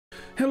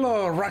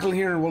Hello, Rockill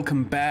here, and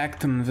welcome back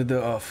to another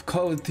video of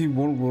Call of Duty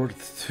World War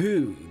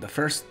II, the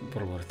first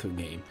World War II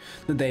game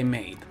that they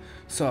made.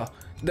 So,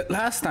 the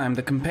last time,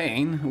 the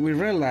campaign, we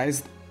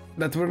realized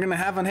that we're gonna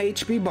have an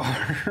HP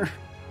bar.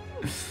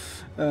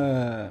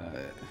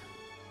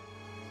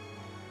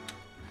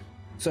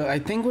 So I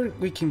think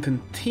we can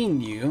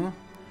continue,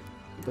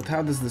 but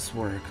how does this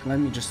work? Let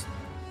me just...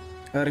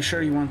 Are you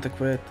sure you want to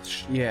quit?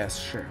 Yes,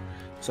 sure.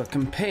 So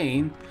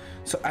campaign,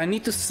 so I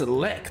need to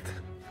select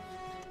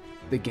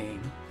the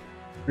game.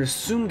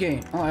 Resume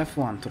game. Oh,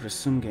 F1 to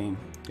resume game.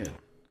 Good.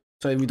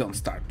 So we don't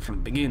start from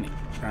the beginning,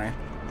 right?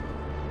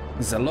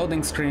 This is a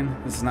loading screen.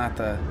 This is not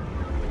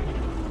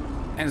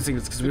anything,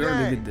 because we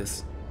already did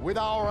this. With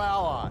our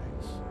allies,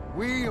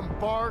 we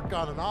embark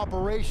on an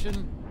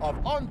operation of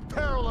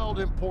unparalleled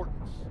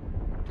importance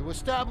to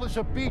establish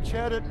a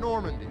beachhead at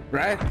Normandy,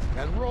 right?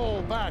 And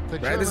roll back the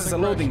German This is a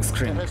loading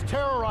screen that has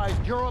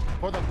terrorized Europe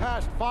for the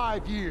past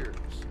 5 years.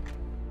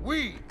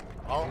 We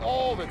are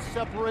all that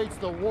separates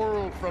the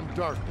world from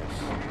darkness.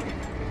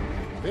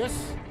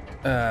 This,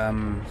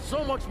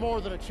 so much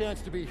more than a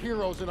chance to be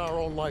heroes in our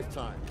own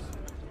lifetimes.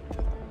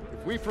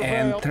 If we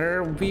prevail,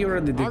 enter. We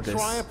already did this.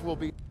 Triumph will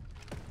be...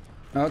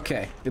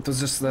 Okay, it was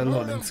just the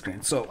loading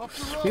screen. So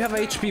we have a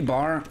HP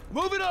bar.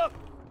 Move it up.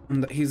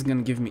 And he's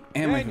gonna give me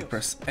ammo if I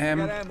press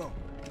M.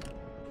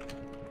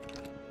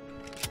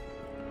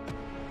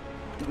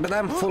 But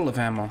I'm full of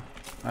ammo.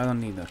 I don't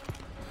need that.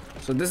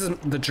 So this is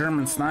the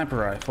German sniper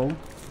rifle.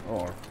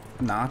 Or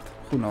not,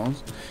 who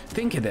knows. I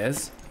think it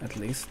is, at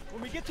least.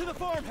 When we get to the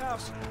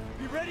farmhouse,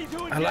 be ready to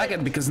engage. I like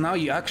it because now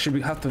you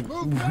actually have to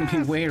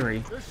be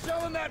wary. They're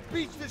selling that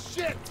beach to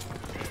shit.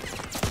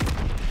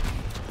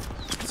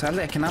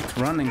 Sadly, I cannot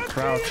run and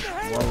crouch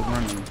while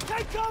running.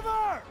 Take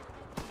cover!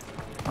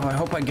 Oh, I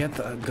hope I get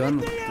a gun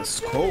with the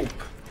scope,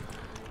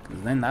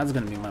 because then that's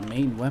gonna be my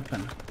main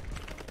weapon.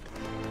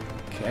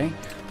 Okay.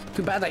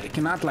 Too bad I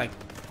cannot, like...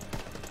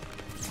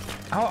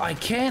 Oh, I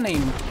can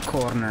aim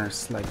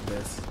corners like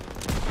this.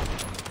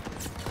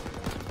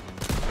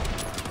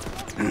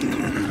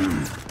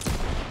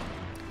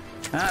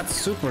 That's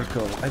super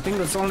cool. I think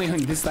that's only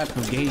in this type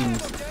of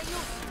games.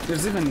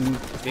 There's even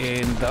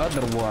in the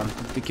other one,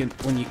 you can,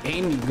 when you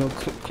aim, you go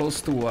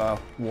close to a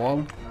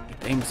wall,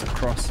 it aims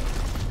across.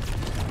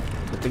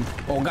 I think,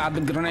 oh god, the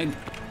grenade!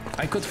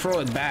 I could throw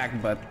it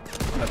back, but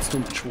that's too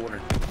much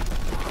work.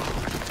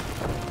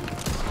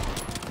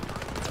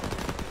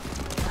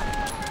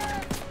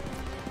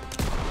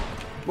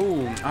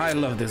 Boom! I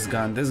love this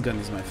gun. This gun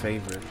is my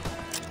favorite.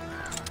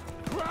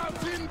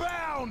 Crowds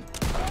inbound.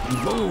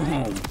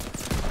 Boom!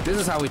 This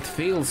is how it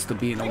feels to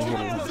be in a World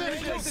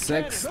War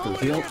 6 to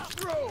heal.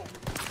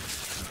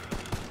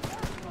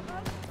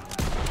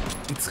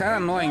 It's kind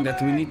of annoying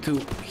that we need to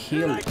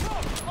heal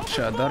each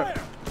other.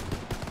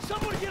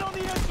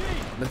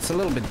 That's a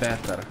little bit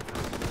better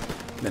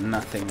than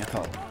nothing at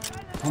all.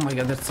 Oh my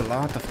god, there's a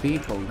lot of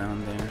people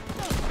down there.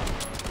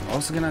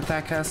 Also gonna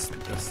attack us.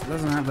 This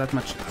doesn't have that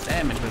much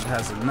damage, but it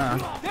has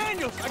enough.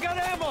 Daniels, I got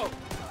ammo.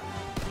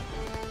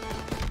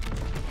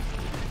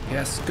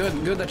 Yes,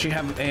 good that you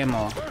have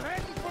ammo. We're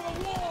heading for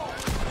the wall.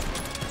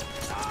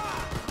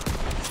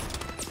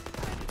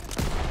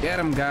 Get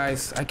him,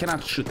 guys. I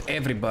cannot shoot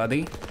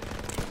everybody.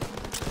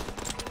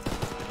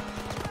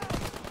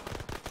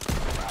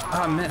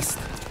 Oh, I missed.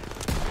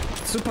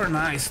 Super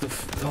nice to...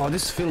 Oh,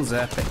 this feels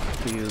epic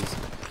to use.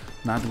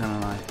 Not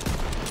gonna lie.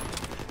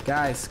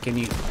 Guys, can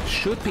you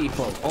shoot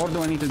people, or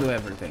do I need to do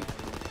everything?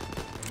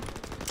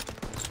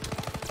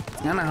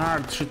 It's kinda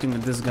hard shooting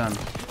with this gun.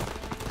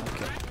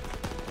 Okay.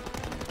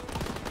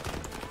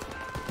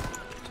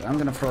 So I'm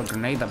gonna throw a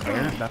grenade up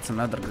there. That's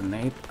another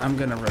grenade. I'm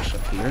gonna rush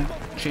up here.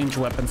 Change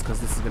weapons, because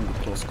this is gonna be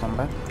close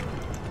combat.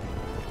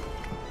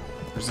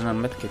 There's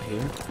an medkit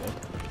here.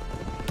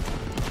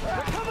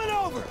 We're coming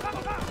over.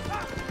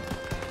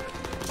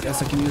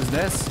 Guess I can use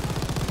this.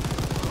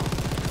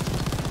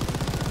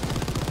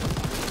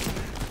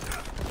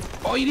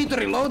 Oh, you need to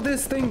reload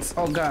these things?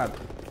 Oh god.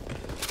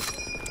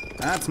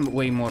 That's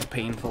way more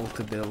painful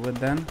to deal with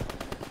then.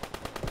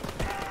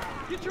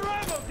 Get your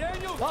ammo,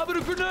 Daniel. Lob it a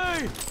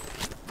grenade.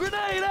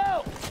 Grenade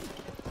out.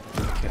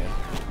 Okay.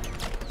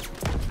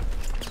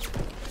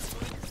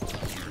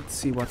 Let's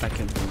see what I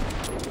can do.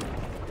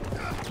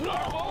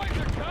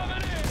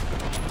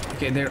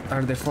 Okay,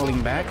 are they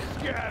falling back?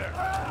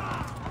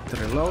 To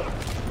reload.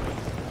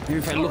 Maybe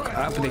if I look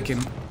up, they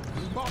can...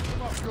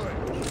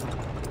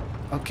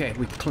 Okay,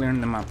 we cleared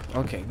them up.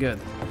 Okay, good.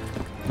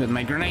 Good,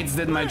 my grenades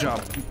did my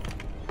job.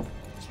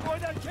 Destroy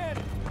that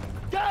cannon.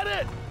 Got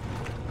it.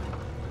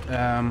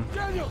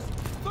 Daniels,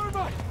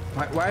 thermite.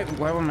 Why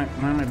am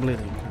I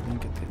bleeding? I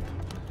didn't get it.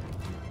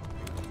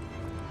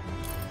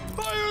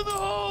 Fire in the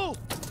hole.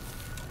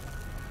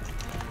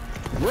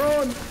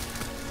 Run!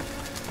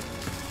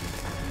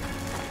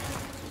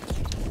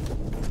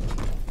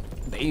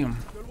 Damn.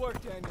 Good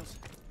work, Daniels.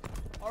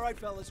 All right,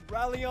 fellas,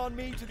 rally on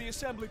me to the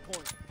assembly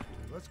point.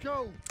 Let's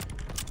go.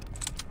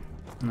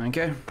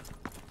 Okay.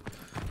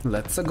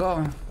 Let's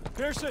go.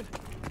 Pearson.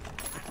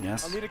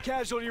 Yes. I'll need a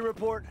casualty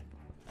report.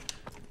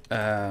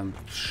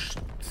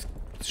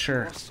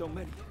 Sure. Lost so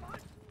many.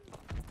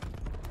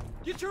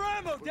 Get your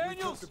ammo,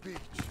 Daniels!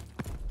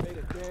 Paid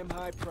a damn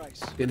high price.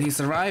 Did he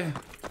survive?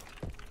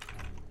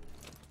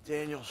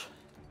 Daniels.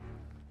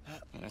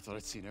 Man, I thought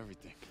I'd seen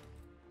everything.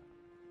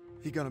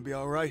 He gonna be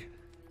all right?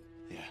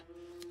 Yeah.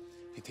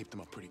 He taped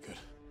him up pretty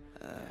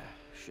good.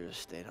 Should have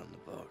stayed on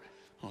the boat.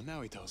 Oh, now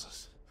he tells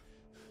us.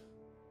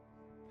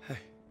 Hey,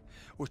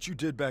 what you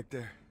did back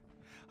there,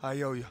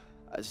 I owe you.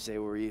 I'd say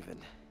we're even.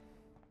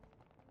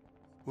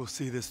 We'll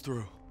see this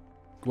through.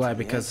 Why?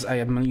 Because I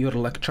am your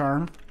luck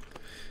charm?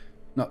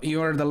 No,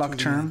 you're the luck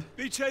charm.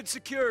 Beachhead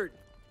secured.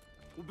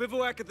 We'll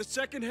bivouac at the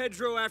second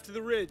hedgerow after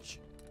the ridge.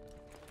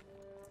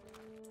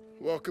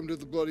 Welcome to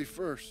the Bloody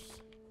First.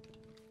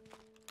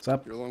 What's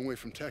up? You're a long way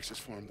from Texas,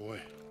 farm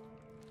boy.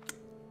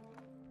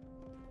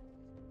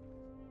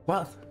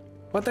 What?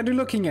 What are you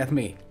looking at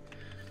me?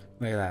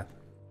 Look at that.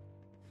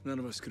 None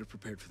of us could have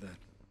prepared for that.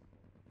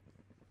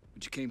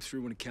 But you came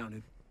through when it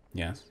counted.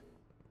 Yes.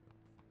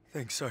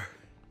 Thanks, sir.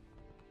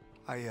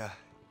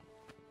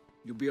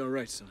 You'll be all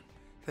right, son.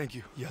 Thank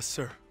you. Yes,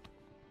 sir.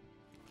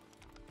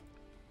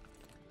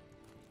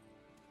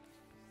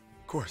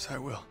 Of course, I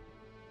will.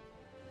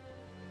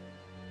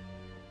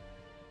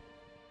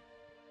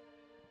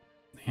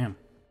 Damn.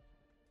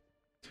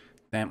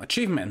 Damn.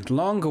 Achievement.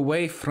 Long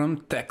away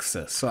from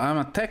Texas. So I'm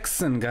a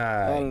Texan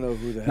guy. I don't know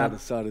who the hell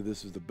decided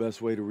this was the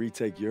best way to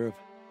retake Europe,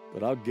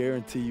 but I'll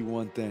guarantee you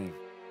one thing.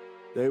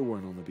 They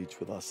weren't on the beach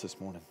with us this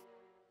morning.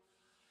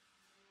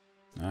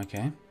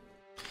 Okay.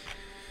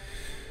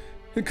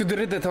 You could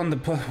read it on the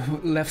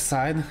left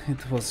side.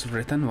 It was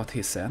written what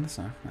he said,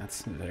 so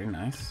that's very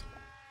nice.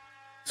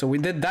 So we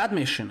did that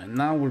mission, and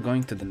now we're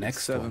going to the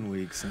next 7 one.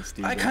 weeks since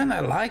I kind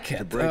of like it.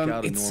 To break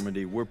out of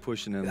Normandy, we're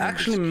pushing in. It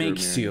actually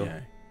makes you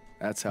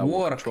That's how we'll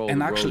work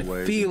and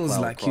actually feels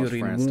like you're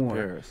in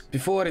war.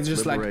 Before it's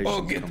just like,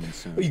 oh,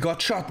 you got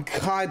shot,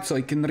 hide so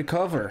you can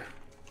recover,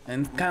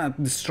 and kind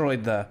of destroy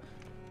the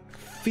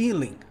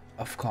feeling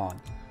of COD.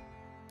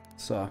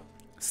 So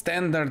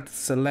standard,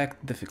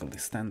 select difficulty,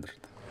 standard.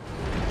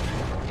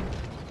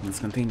 Let's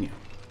continue.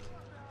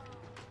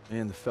 Me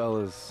and the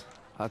fellas,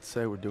 I'd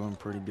say we're doing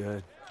pretty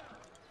good.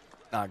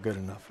 Not good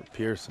enough for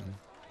Pearson.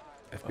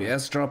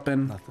 FPS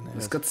dropping.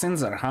 These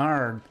cutscenes are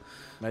hard.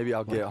 Maybe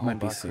I'll get home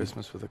by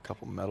Christmas with a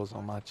couple medals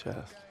on my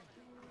chest.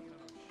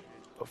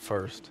 But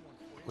first,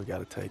 we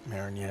gotta take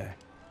Marigny.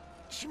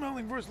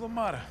 Schmeling versus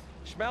LaMotta.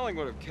 Schmeling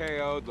would have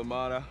KO'd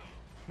LaMotta.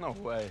 No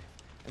way.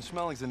 And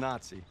Schmeling's a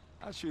Nazi.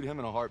 I'd shoot him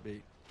in a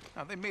heartbeat.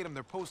 Now, they made him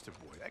their poster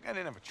boy. That guy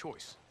didn't have a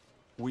choice.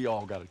 We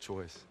all got a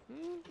choice.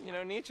 You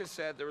know, Nietzsche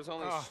said there was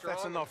only strong...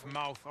 That's enough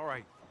mouth. All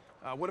right.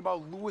 What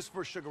about Lewis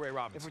versus Sugar Ray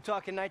Robinson? If we're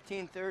talking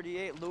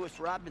 1938,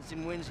 Lewis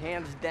Robinson wins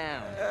hands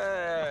down.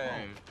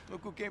 Hey!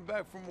 Look who came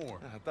back for more.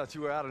 I thought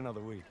you were out another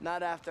week.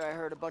 Not after I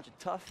heard a bunch of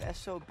tough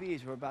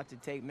SOBs were about to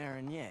take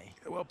Marigny. Yeah,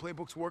 well,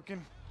 playbook's working.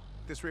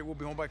 At this rate, we'll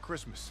be home by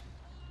Christmas.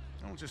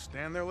 Don't just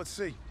stand there. Let's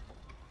see.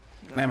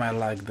 Damn, I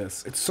like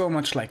this. It's so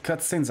much like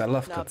cutscenes. I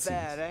love cutscenes.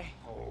 Not bad, eh?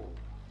 Oh.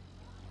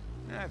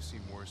 Yeah, I've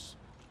seen worse.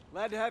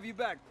 Glad to have you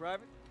back,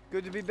 Private.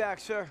 Good to be back,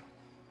 sir.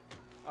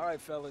 All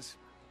right, fellas.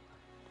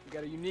 We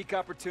got a unique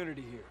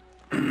opportunity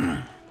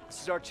here.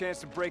 This is our chance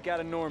to break out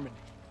of Normandy.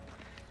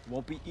 It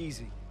won't be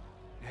easy.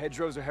 The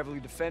hedgerows are heavily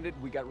defended.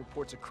 We got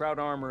reports of Kraut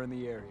armor in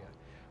the area.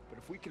 But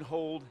if we can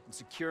hold and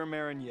secure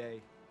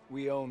Marigny,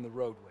 we own the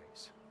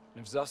roadways.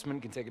 And if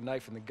Zussman can take a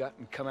knife in the gut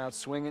and come out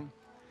swinging,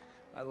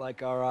 I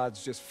like our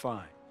odds just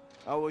fine.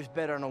 Always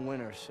bet on a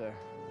winner, sir.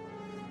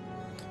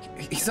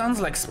 He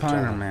sounds like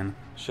Spider-Man.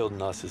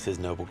 Shielding us is his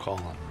noble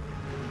calling.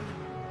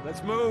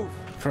 Let's move!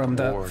 From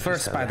the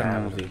first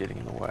Spider-Man movie. Getting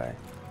in the way.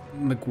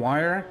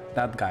 McGuire,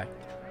 that guy.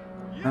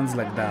 Sounds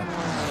like that.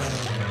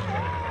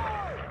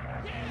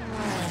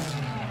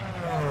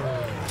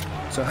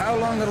 So how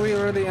long are we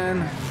already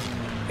in?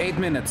 8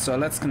 minutes, so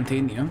let's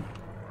continue.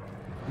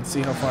 Let's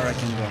see how far I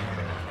can go.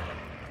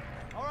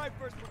 All right,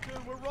 first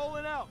platoon, we're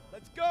rolling out.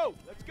 Let's go!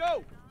 Let's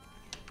go!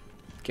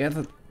 Get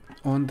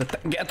on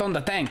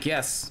the tank,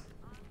 yes.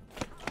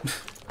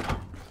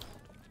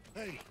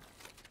 Hey.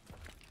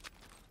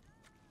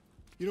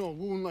 You know, a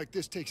wound like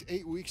this takes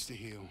 8 weeks to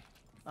heal.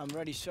 I'm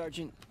ready,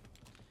 Sergeant.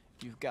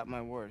 You've got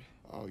my word.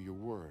 Oh, your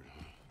word,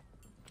 huh?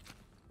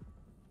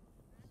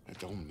 That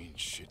don't mean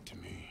shit to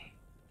me.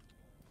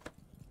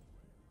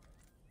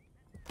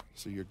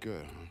 So you're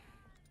good,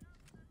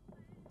 huh?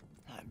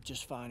 I'm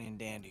just fine and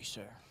dandy,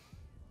 sir.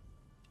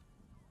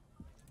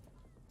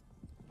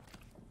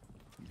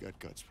 You got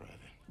guts, Private.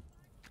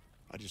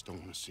 I just don't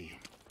want to see him.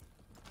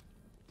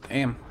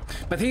 Damn.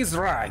 But he's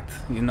right,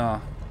 you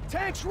know.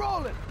 Tanks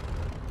rolling!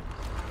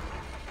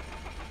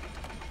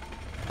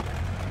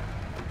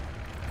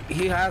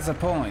 He has a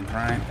point,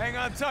 right? Hang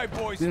on tight,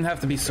 boys. Didn't have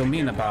to be so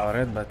mean about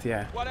it, but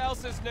yeah. What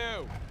else is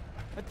new?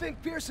 I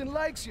think Pearson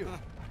likes you.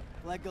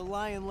 Like a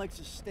lion likes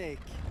a steak.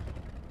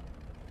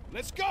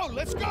 Let's go!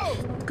 Let's go!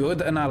 Good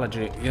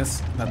analogy.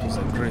 Yes, that was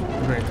a great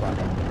one.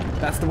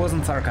 That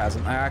wasn't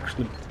sarcasm. I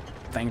actually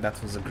think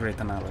that was a great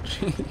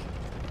analogy.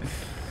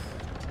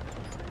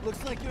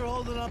 Looks like you're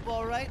holding up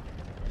all right.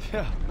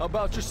 Yeah, how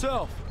about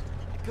yourself?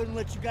 couldn't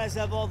let you guys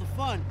have all the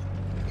fun.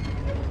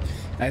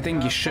 I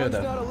think you should Fun's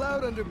have. not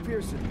allowed under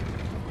Pearson.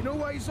 You know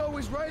why he's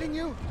always writing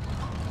you?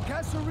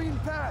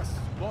 Kasserine Pass.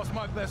 Lost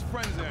my best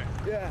friends there.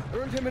 Yeah,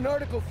 earned him an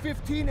Article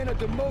 15 and a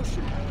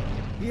demotion.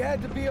 He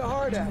had to be a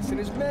hard ass, and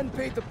his men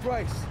paid the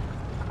price.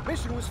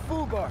 Mission was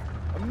Fubar,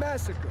 a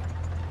massacre.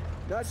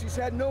 Nazis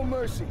had no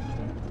mercy.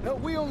 Hell,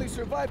 we only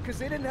survived because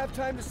they didn't have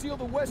time to seal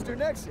the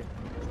western exit.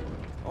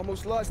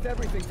 Almost lost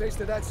everything thanks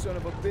to that son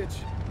of a bitch.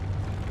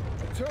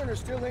 And Turner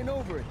still ain't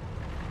over it.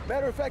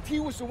 Matter of fact, he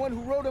was the one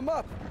who wrote him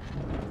up.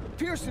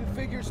 Pearson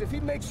figures if he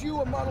makes you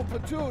a model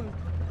platoon,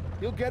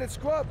 he'll get it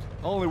scrubbed.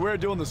 Only we're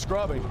doing the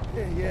scrubbing.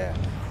 Yeah,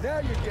 now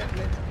you're getting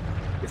it.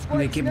 It's why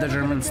They he's keep the never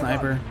gonna German give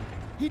sniper. up.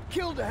 He'd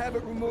kill to have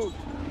it removed.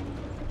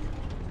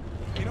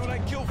 You know what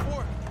I'd kill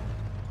for?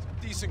 Some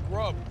decent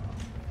grub.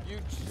 You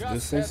This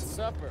just had is-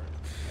 supper.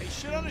 Hey,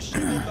 shit on a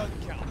shingle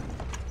doesn't count.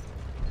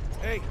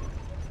 Hey,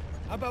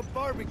 how about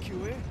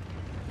barbecue, eh?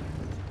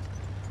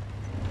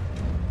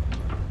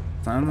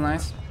 Sounds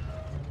nice.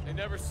 They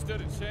never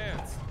stood a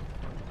chance.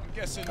 I'm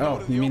guessing Oh, no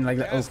to the you mean open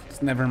like that? Oh,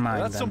 casket. never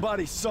mind. That's then.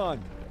 somebody's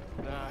son.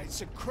 Nah,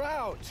 it's a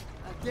crowd.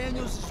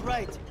 Daniels is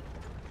right.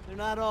 They're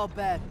not all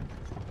bad.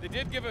 They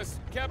did give us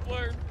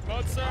Kepler,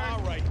 Mozart.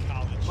 All right,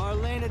 college.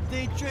 Marlena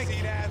Dietrich.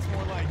 See, that's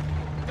more like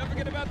it. Don't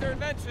forget about their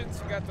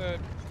inventions. You got the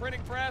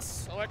printing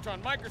press,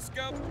 electron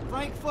microscope.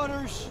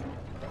 Frankfurters.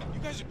 You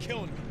guys are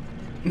killing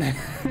me.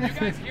 You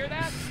guys hear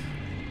that?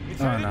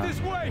 It's Oh, headed no. this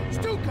way.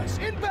 Stukas,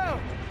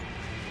 inbound!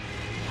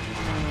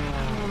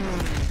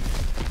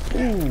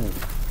 Ooh.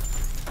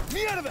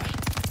 Me out of there.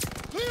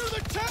 Clear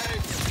the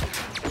tank.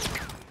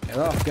 Get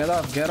off, get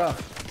off, get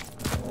off.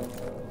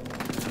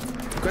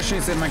 The question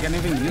is if I can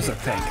even use a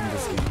tank in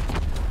this game.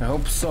 I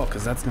hope so,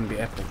 because that's gonna be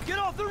epic. Get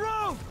off the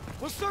road!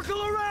 We'll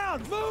circle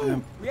around!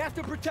 Move! We have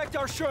to protect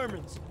our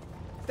Shermans.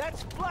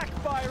 That's black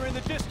fire in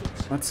the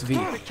distance. What's V?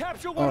 To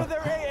capture one Oh, of their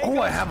AA oh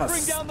I guns, have a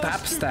bring down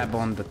those stab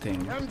on the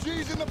thing.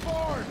 MG's in the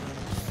barn!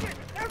 Shit!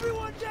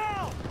 Everyone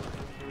down!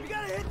 We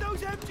gotta hit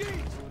those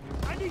MGs!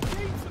 I need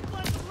teams to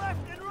flank them left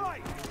and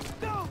right!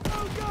 Go,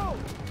 go, go!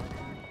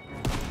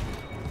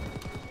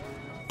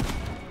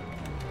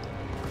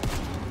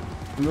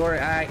 Don't worry,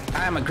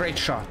 I'm a great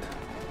shot.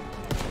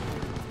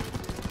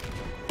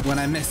 When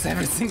I miss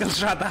every single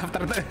shot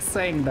after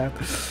saying that.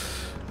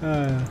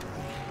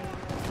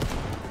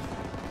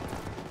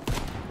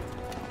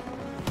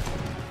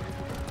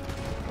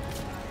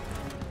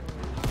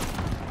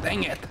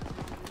 Dang it!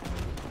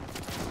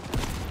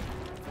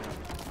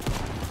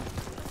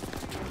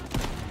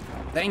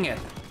 Dang it!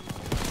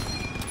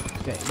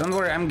 Okay, don't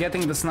worry, I'm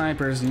getting the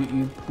snipers.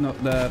 You know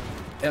the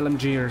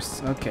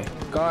LMGers. Okay,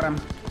 got him.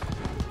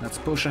 Let's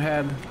push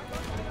ahead.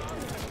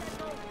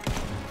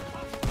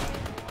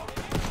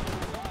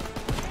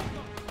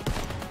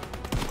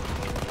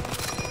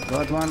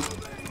 Got one,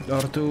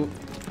 or two,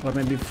 or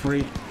maybe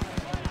three.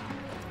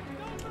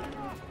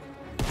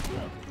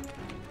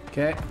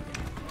 Okay.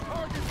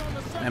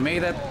 I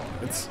made it.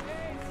 It's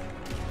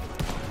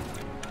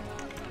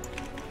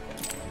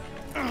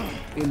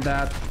in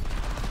that.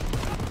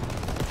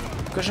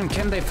 Question: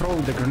 can they throw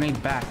the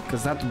grenade back?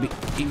 Because that would be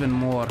even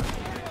more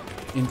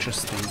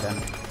interesting then.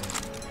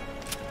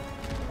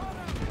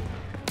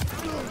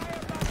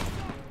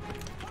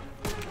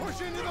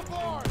 Push into the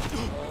barn!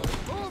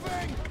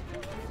 Moving!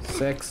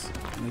 6.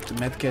 Need to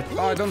medkit.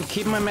 Oh, I don't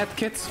keep my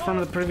medkits from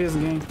the previous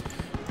game.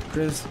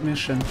 Previous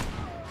mission.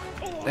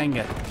 Dang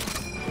it.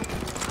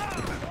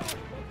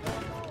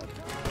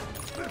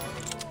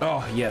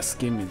 Oh, yes,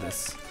 give me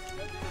this.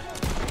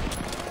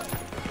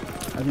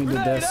 Let me do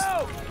this.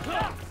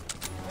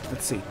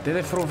 Let's see. Did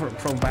I throw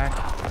back?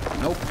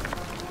 Nope.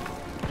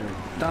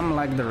 They're dumb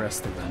like the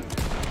rest of them.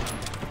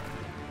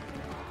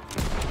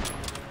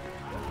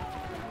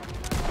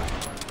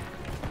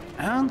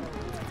 I don't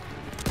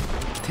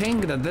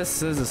think that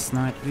this is a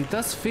sniper. It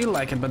does feel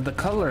like it, but the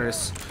color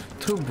is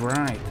too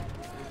bright.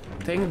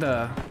 I think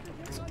the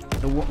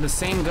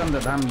same gun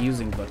that I'm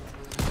using, but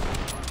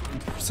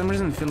for some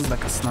reason it feels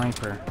like a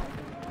sniper.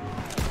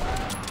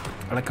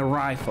 Like a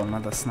rifle,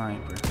 not a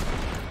sniper.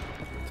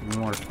 To be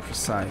more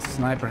precise.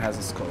 Sniper has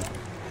a scope.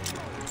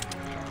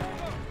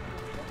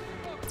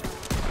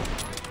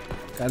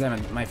 God damn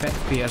it, my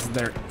FPS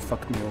there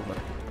fucked me over.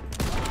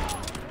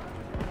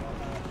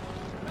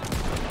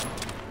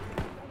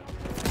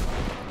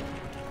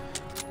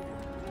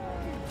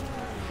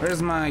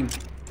 Where's my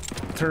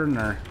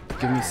Turner?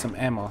 Give me some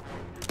ammo.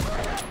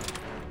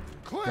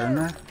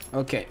 Turner?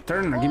 Okay,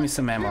 Turner, give me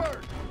some ammo.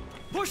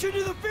 Push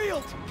into the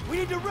field! We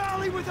need to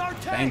rally with our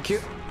tanks! Thank you.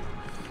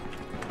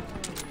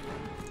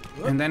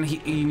 And then you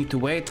need to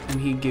wait, and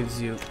he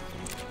gives you.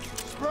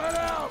 Spread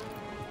out!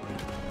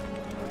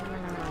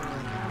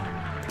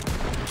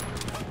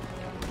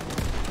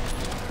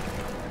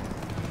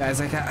 Guys,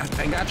 I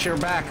got your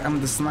back. I'm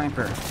the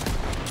sniper.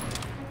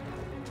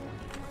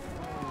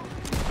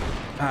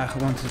 I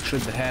want to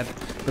shoot the head,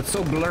 but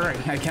so blurry,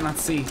 I cannot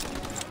see.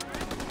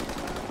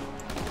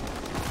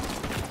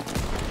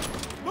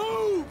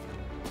 Move!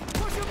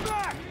 Push him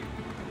back!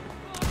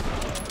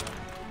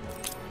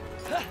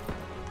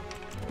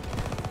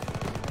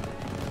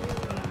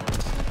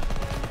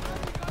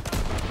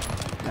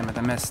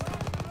 I missed.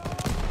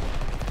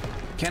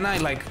 Can I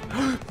like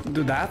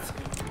do that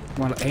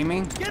while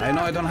aiming? I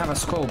know I don't have a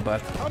scope,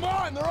 but Come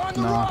on, they're on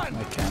the no, run.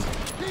 I can't.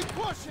 Keep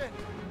pushing.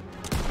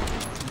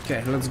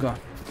 Okay, let's go.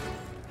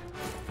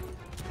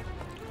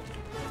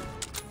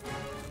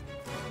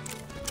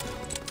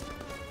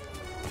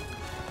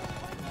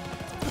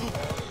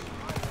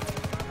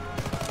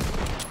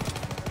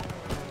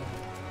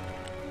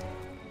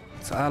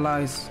 It's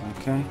allies,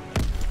 okay.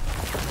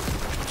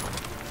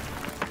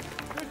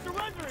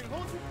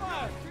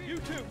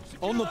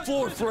 On the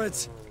floor,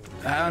 Fritz.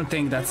 I don't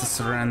think that's a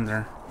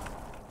surrender.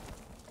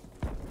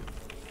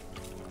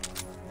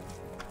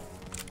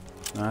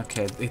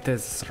 Okay, it is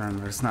a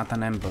surrender, it's not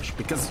an ambush.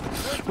 Because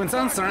when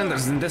someone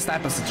surrenders in this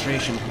type of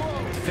situation,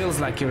 it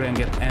feels like you're gonna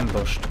get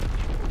ambushed.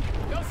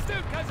 Those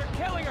guys are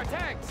killing our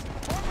tanks.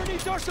 Armor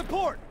needs our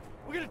support.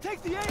 We're gonna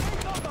take the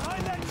AA gun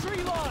behind that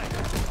tree line.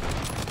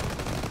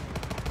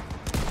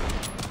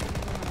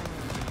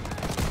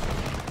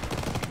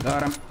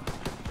 Got him.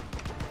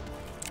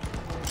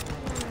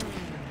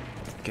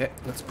 Okay,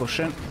 let's push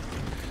in.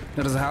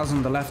 There's a house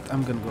on the left.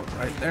 I'm gonna go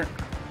right there.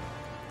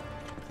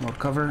 More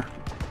cover.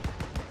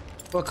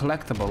 Oh,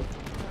 collectible.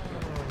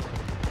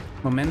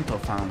 Memento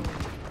found.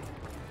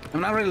 I'm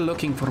not really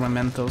looking for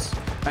mementos.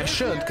 I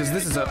should, because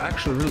this is an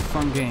actual real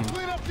fun game.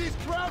 Clean up these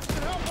crowds and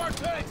help our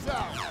tanks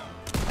out.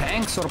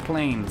 Tanks or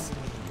planes?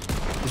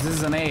 This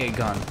is an AA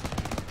gun.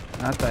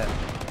 Not that.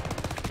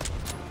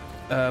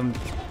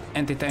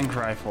 Anti-tank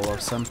rifle or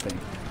something.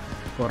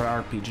 Or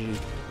RPG.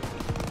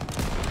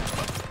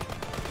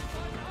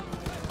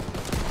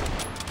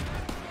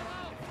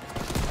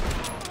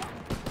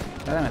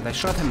 Damn it, I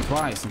shot him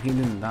twice and he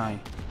didn't die.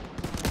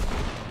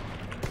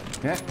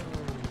 Okay.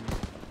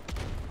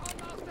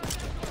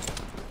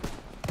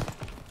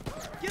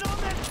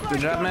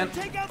 Good job, man.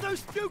 Take out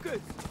those Stukas.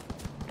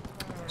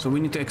 So we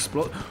need to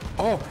explode.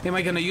 Oh, am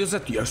I gonna use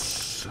it?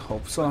 Yes,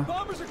 hope so.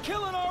 Bombers are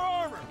killing our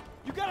armor.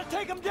 You gotta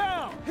take them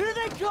down. Here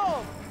they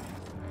come.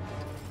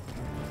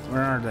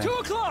 Where are they? 2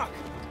 o'clock.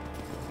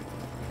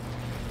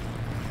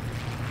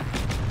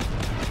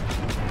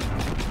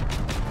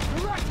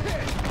 Direct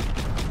hit.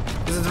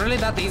 Is it really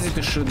that easy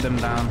to shoot them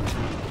down?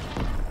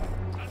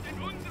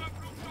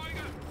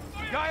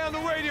 Guy on the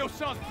radio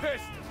sounds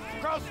pissed.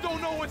 Crowds don't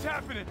know what's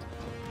happening.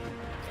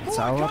 It's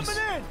More ours.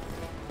 coming in.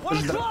 1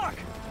 o'clock.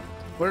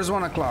 Where's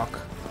 1 o'clock?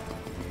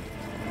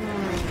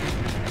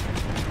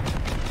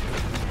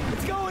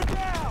 It's going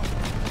down.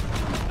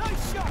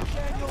 Nice shot,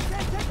 Daniel.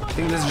 I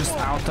think this is just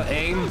auto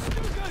aim.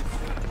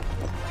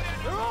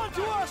 They're on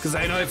to us. Because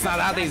I know it's not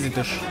that easy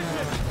to shoot.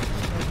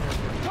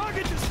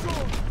 Target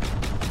destroyed.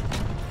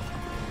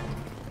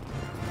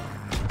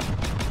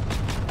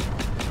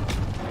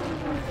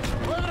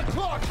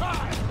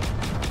 High.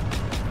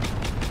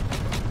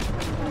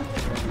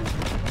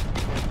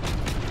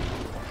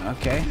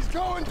 Okay. He's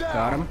going down.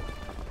 Got him.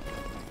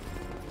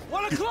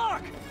 1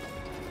 o'clock.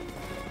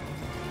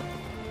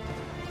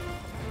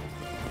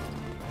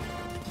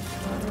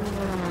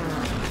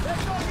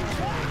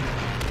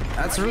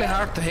 That's really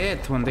hard to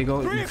hit when they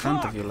go in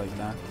front of you like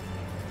that.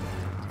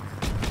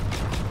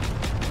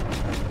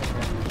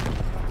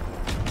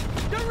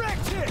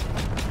 Direct hit.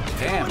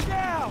 Damn. Going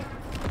down.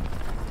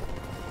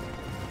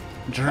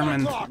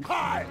 German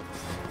High.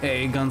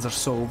 AA guns are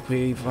so OP,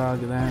 fuck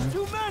that.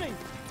 Too many.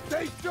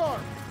 Stay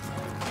sharp.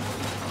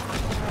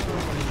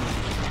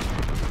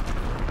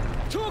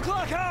 2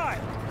 o'clock high.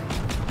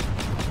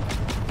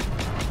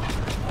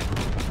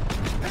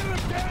 Hit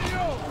him,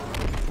 Daniel.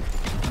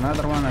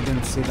 Another one, I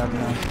didn't see that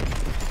one.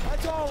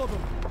 That's all of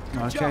them.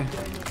 Okay.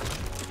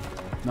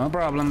 No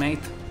problem,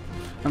 mate.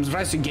 I'm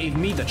surprised you gave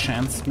me the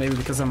chance. Maybe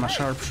because I'm a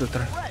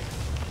sharpshooter. Hey,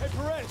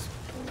 Perez.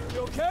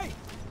 You okay?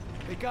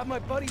 They got my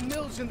buddy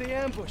Mills in the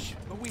ambush,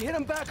 but we hit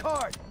him back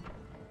hard.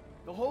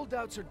 The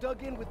holdouts are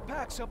dug in with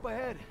packs up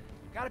ahead.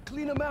 Gotta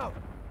clean them out.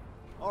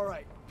 All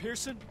right,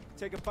 Pearson,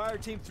 take a fire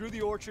team through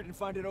the orchard and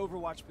find an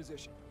overwatch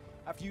position.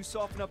 After you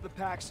soften up the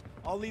packs,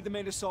 I'll lead the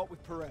main assault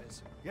with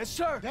Perez. Yes,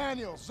 sir.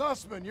 Daniel,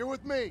 Zussman, you're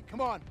with me.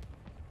 Come on.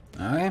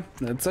 Okay,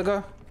 let's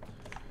go.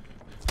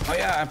 Oh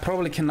yeah, I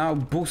probably can now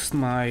boost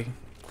my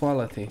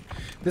quality.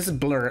 This is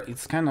blur,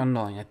 it's kind of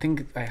annoying. I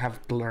think I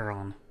have blur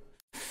on.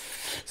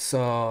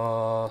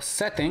 So,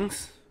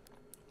 settings,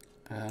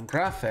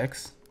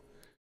 graphics,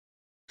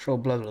 show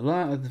blah blah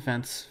blah,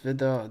 advanced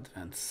video,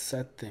 advanced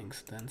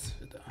settings, advanced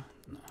video,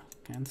 no,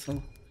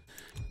 cancel,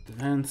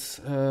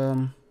 advanced,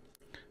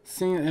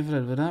 seeing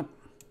everything up,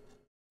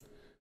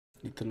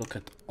 need to look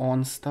at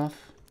on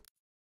stuff,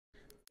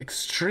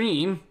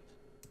 extreme,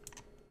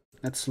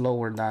 let's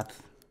lower that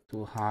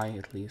to high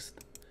at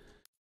least,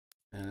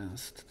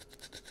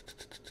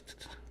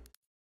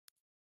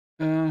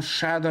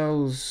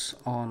 shadows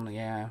on,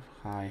 yeah,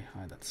 high,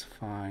 that's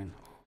fine.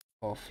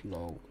 Off,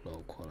 low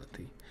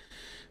quality.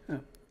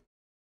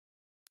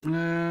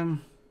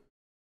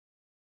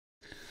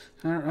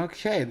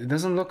 Okay, it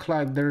doesn't look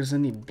like there's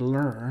any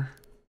blur,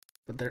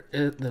 but there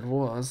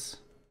was.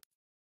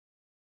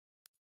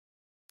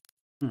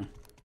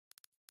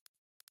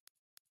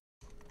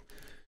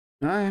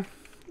 Alright,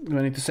 do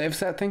I need to save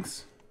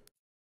settings?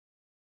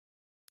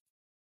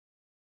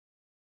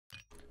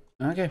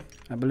 Okay,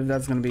 I believe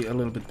that's gonna be a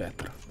little bit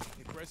better.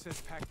 Hey, Brett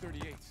says Pack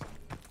 38s.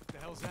 What the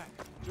hell's that?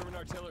 German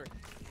artillery.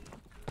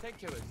 Tank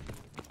killers.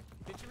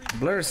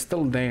 Blur is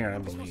still there, I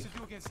believe. Supposed to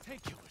do against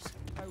tank killers.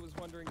 I was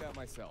wondering that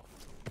myself.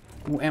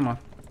 Ooh, ammo.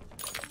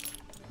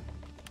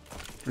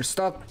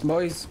 Restock,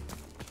 boys.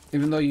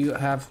 Even though you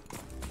have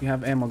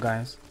ammo,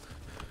 guys.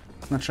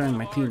 It's not showing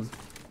my team.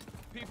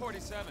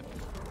 P-47.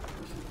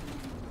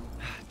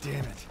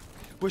 Damn it.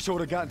 Wish I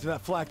would have gotten to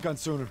that flak gun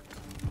sooner.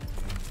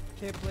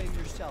 Can't blame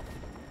yourself.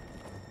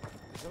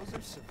 Those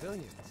are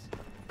civilians.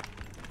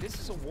 This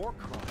is a war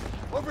crime.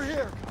 Over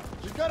here!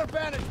 You've got a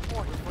vantage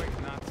point! Wait,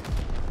 not.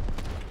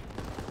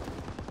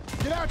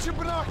 Get out your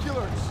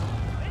binoculars!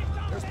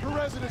 There's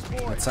Perez and his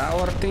boys. That's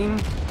our team.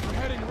 We're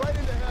heading right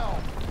into hell.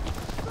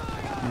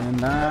 And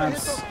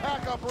that's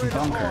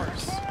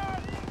bunkers.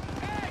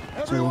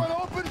 Everyone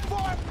open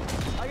fire!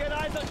 I got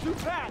eyes on 2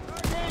 packs.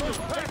 Those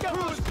pack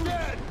crew is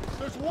dead!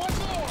 There's one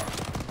more!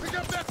 Pick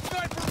up that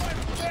sniper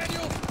rifle,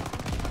 Daniel!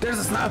 There's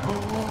a sniper.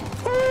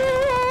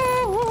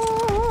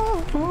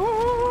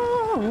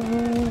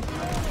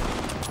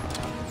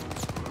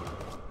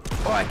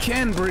 Oh, I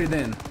can breathe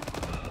in.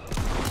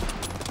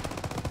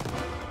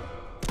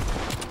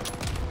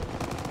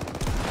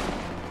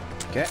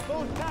 Okay.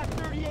 Those Pack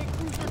 38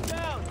 crews are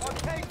down! Our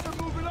tanks are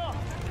moving up!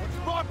 Let's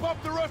mop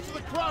up the rest of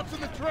the Krauts in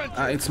the trenches!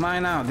 It's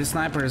mine now. This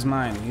sniper is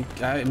mine.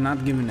 I'm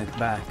not giving it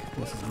back.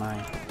 This is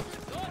mine.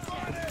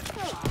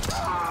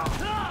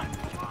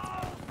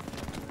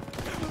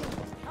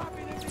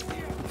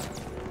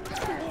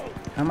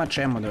 How much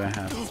ammo do I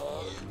have?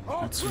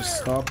 Let's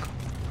restock.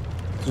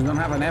 So we don't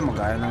have an ammo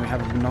guy, and then we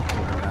have a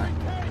binocular guy.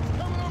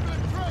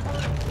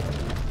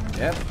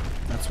 Yep,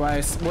 that's why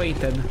I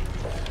waited.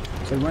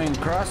 So going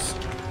across.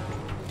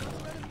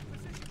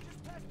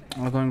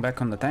 We're going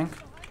back on the tank.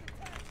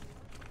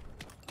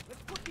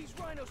 Let's put these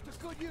rhinos to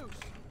good use.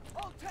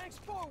 All tanks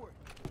forward.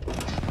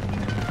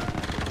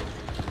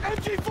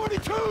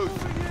 MG-42s!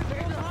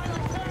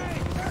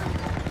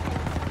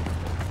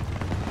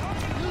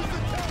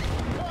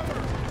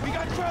 We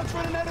got Krauts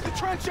running out of the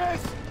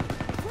trenches.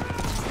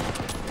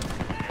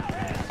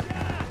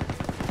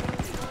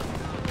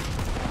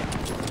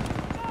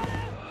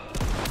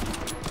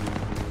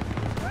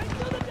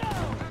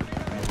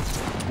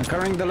 I'm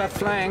covering the left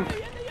flank.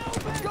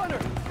 Gunner,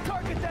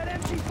 target that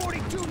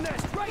MG-42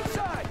 nest, right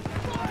side.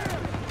 Fire!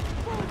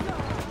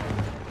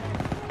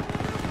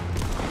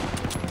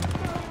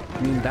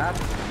 I mean that.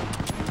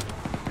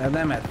 God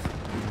damn it.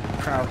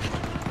 Crouched.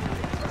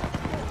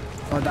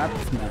 Oh, that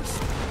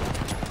nest.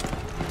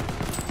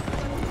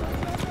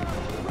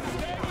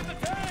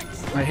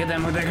 I hit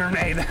them with a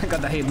grenade. I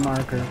got the hit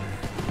marker.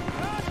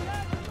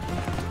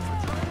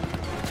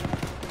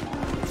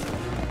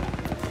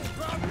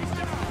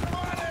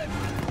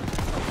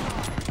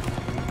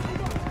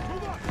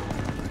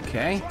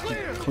 Okay,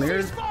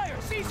 cleared. Cease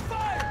fire! Cease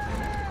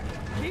fire!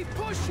 Keep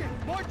pushing!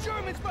 More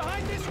Germans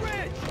behind this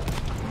ridge!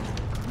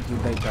 Did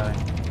they die?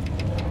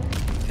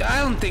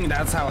 I don't think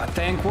that's how a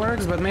tank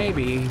works, but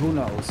maybe. Who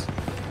knows?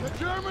 The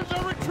Germans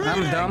are retreating!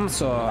 I'm dumb,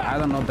 so I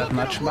don't know that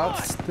much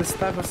about this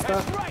type of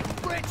stuff. That's right,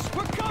 Fritz!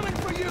 We're coming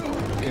for you!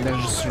 Okay, they're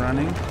just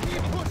running.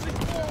 Keep pushing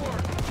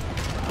forward!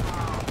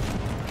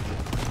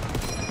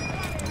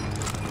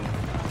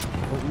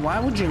 Why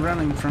would you run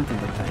in front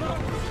of the tank?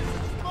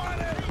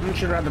 Wouldn't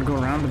you rather go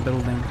around the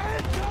building?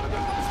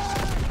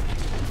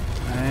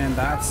 And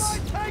that's...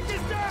 Tank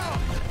is down!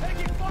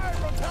 Taking fire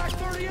from Pack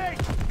 38!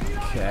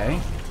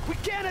 Okay. We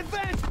can't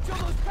advance until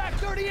those Pack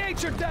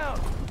 38s are down!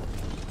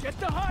 Get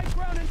the high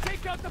ground and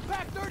take out the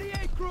Pack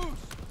 38 crews!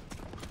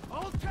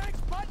 All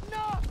tanks button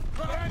up!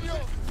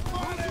 Daniel,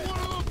 find one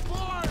of those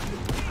bars!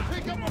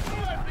 Pick up a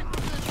flanking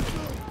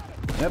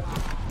position! Yep,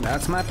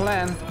 that's my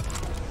plan.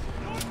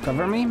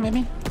 Cover me,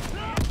 maybe?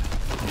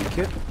 Thank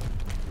you.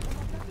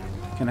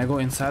 Can I go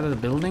inside of the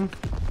building?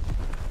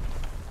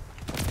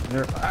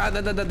 There. Ah,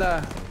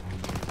 da.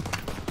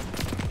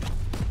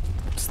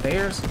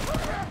 Stairs.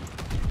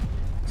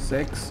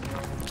 6.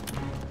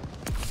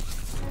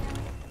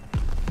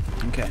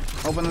 Okay,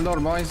 open the door,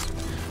 boys.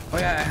 Oh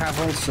yeah, I have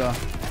also.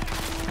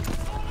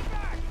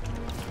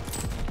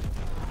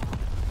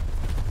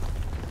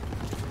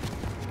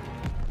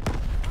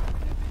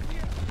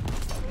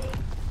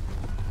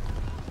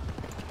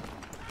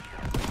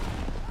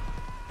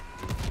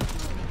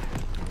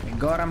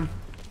 Got him.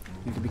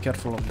 Need to be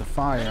careful of the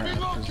fire. I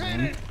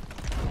presume.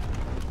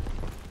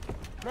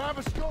 Grab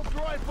a scoped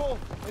rifle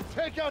and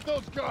take out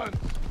those guns.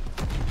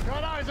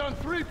 Got eyes on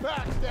 3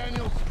 packs,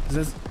 Daniels.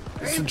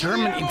 It's a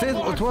German.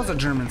 It was a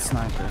German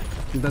sniper.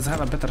 It does have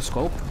a better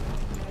scope.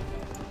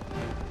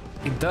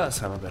 It does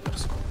have a better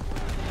scope.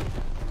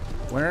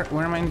 Where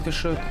am I need to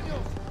shoot?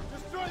 Daniels,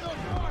 destroy those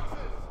boxes.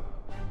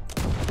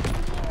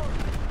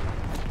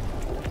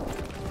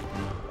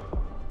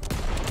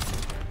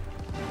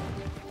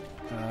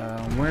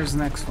 Where's the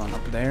next one?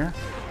 Up there?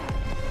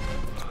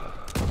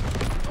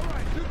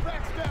 Alright, 2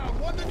 packs down,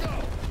 1 to go.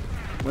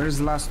 Where's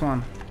the last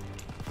one?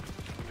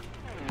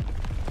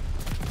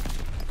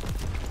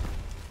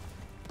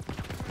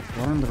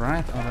 One on the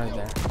right? Oh, right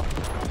there.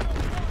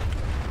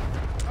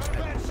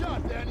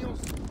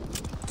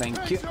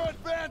 Thank you.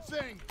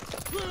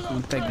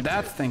 I'll take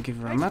that. Thank you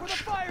very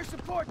much. Fire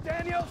support,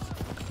 Daniels.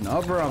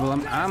 No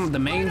problem. I'm the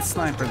main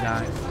sniper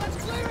guy. Let's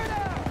clear it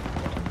out.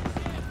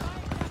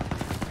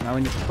 Now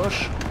we need to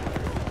push.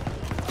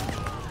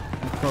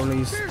 I'll probably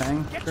use Get your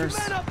tankers.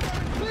 men up there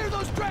and clear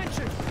those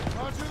trenches.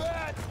 Roger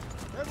that.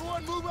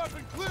 Everyone move up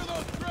and clear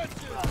those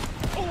trenches.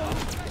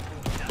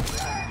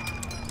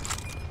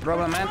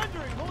 Problem, man.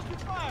 Hold your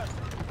fire.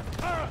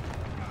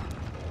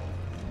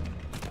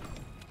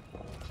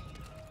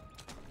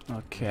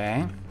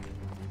 Okay.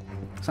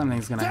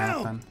 Something's gonna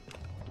happen.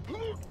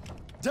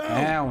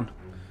 Down!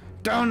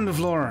 Down the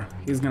floor!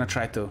 He's gonna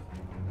try to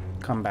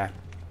come back.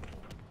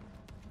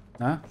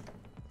 Huh?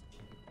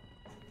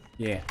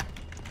 Yeah.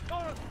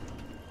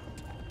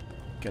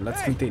 Okay,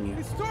 let's continue.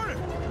 You're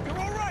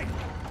all right.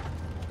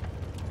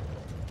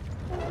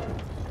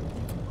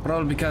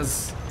 Probably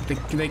because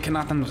they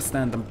cannot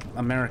understand the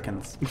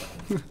Americans.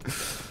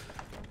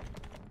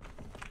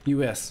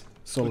 US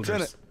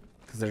soldiers.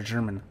 Because they're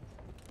German.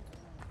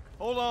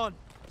 Hold on.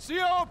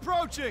 CO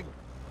approaching!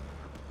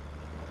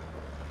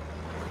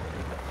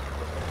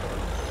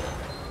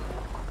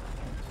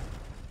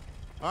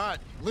 All right,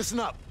 listen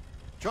up.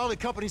 Charlie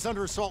Company's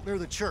under assault near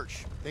the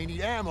church. They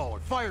need ammo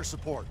and fire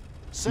support.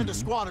 Send a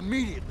squad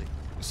immediately.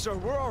 Sir,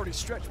 we're already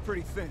stretched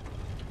pretty thin.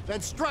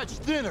 Then stretch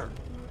thinner.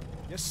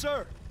 Yes,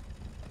 sir.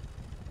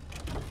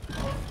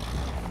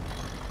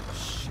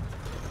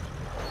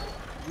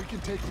 We can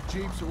take the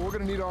jeep, so we're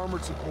gonna need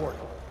armored support.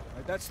 All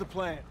right, that's the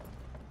plan.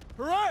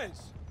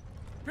 Perez!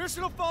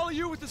 Pearson will follow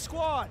you with the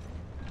squad.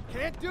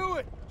 Can't do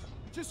it.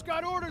 Just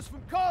got orders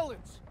from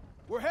Collins.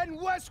 We're heading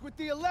west with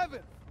the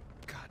 11th.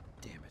 God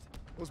damn it.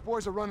 Those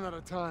boys are running out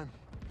of time.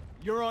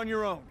 You're on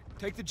your own.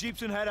 Take the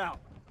jeeps and head out.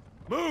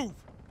 Move!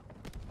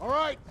 All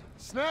right,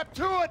 snap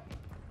to it.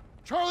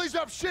 Charlie's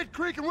up Shit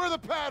Creek and we're the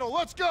paddle.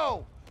 Let's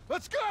go.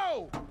 Let's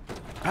go.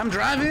 I'm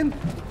driving!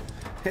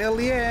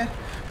 Hell yeah!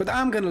 But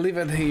I'm gonna leave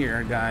it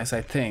here, guys,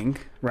 I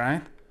think,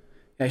 right?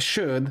 I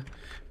should,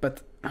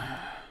 but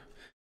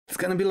it's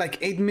gonna be like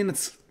 8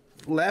 minutes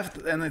left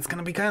and it's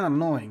gonna be kind of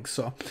annoying,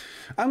 so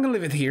I'm gonna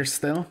leave it here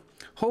still.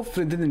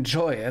 Hopefully you did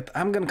enjoy it.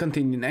 I'm gonna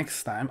continue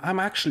next time. I'm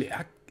actually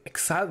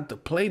excited to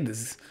play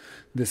this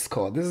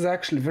code. This is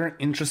actually very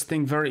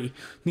interesting, very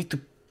need to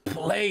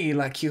play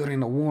like you're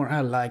in a war. I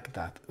like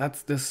that.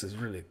 This is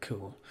really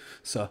cool.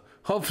 So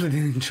hopefully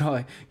you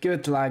enjoy. Give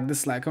it a like,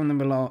 dislike, comment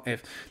below.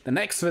 If the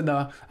next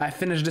video I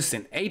finish this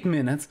in 8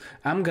 minutes,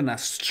 I'm gonna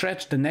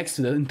stretch the next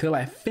video until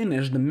I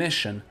finish the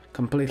mission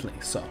completely.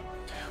 So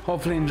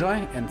hopefully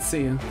enjoy and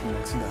see you in the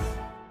next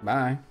video.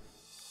 Bye.